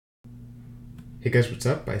Hey guys, what's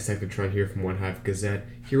up? Cyclotron here from OneHive Gazette,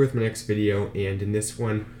 here with my next video, and in this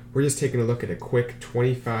one, we're just taking a look at a quick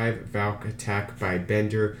 25 Valk attack by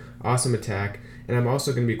Bender. Awesome attack, and I'm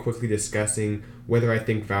also going to be quickly discussing whether I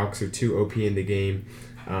think Valks are too OP in the game.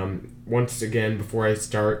 Once again, before I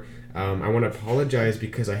start, I want to apologize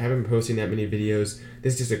because I haven't been posting that many videos.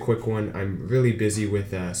 This is just a quick one. I'm really busy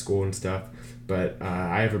with school and stuff, but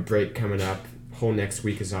I have a break coming up. Whole next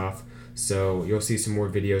week is off, so you'll see some more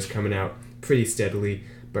videos coming out pretty steadily,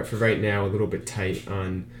 but for right now a little bit tight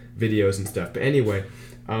on videos and stuff. But anyway,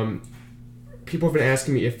 people have been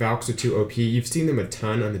asking me if Valks are too OP. You've seen them a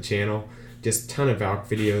ton on the channel, just a ton of Valk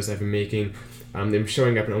videos I've been making. They're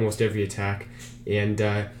showing up in almost every attack, and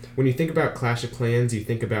when you think about Clash of Clans, you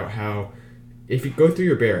think about how if you go through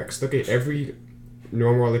your barracks, look at every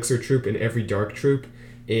normal elixir troop and every dark troop,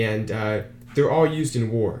 and they're all used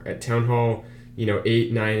in war. At Town Hall,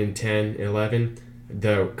 8, 9, and 10, and 11,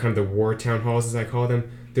 the kind of the war town halls as I call them,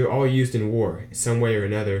 they're all used in war some way or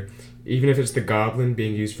another. Even if it's the goblin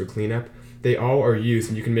being used for cleanup, they all are used,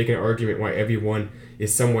 and you can make an argument why every one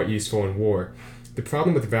is somewhat useful in war. The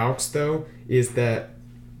problem with Valks, though, is that,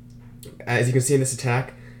 as you can see in this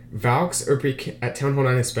attack, Valks, at Town Hall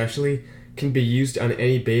 9 especially, can be used on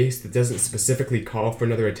any base that doesn't specifically call for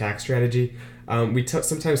another attack strategy. We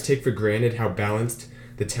sometimes take for granted how balanced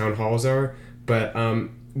the town halls are, but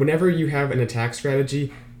whenever you have an attack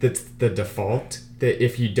strategy that's the default, that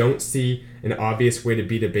if you don't see an obvious way to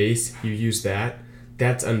beat a base, you use that,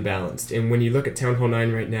 that's unbalanced. And when you look at Town Hall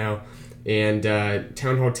 9 right now, and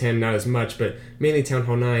Town Hall 10 not as much, but mainly Town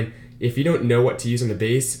Hall 9, if you don't know what to use on the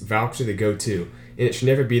base, Valks are the go-to. And it should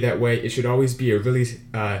never be that way. It should always be a really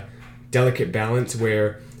delicate balance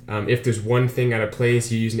where if there's one thing out of place,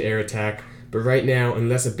 you use an air attack. But right now,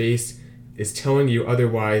 unless a base is telling you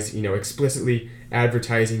otherwise, explicitly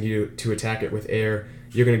advertising you to attack it with air,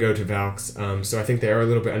 you're going to go to Valks. So I think they are a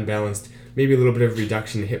little bit unbalanced. Maybe a little bit of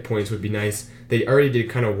reduction in hit points would be nice. They already did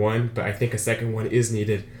kind of one, but I think a second one is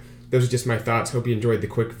needed. Those are just my thoughts. Hope you enjoyed the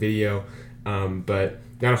quick video. But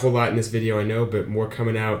not a whole lot in this video, I know, but more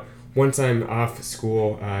coming out once I'm off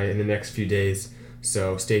school in the next few days.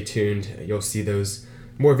 So stay tuned. You'll see those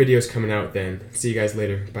more videos coming out then. See you guys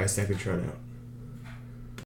later. Bye, Cyclotron out.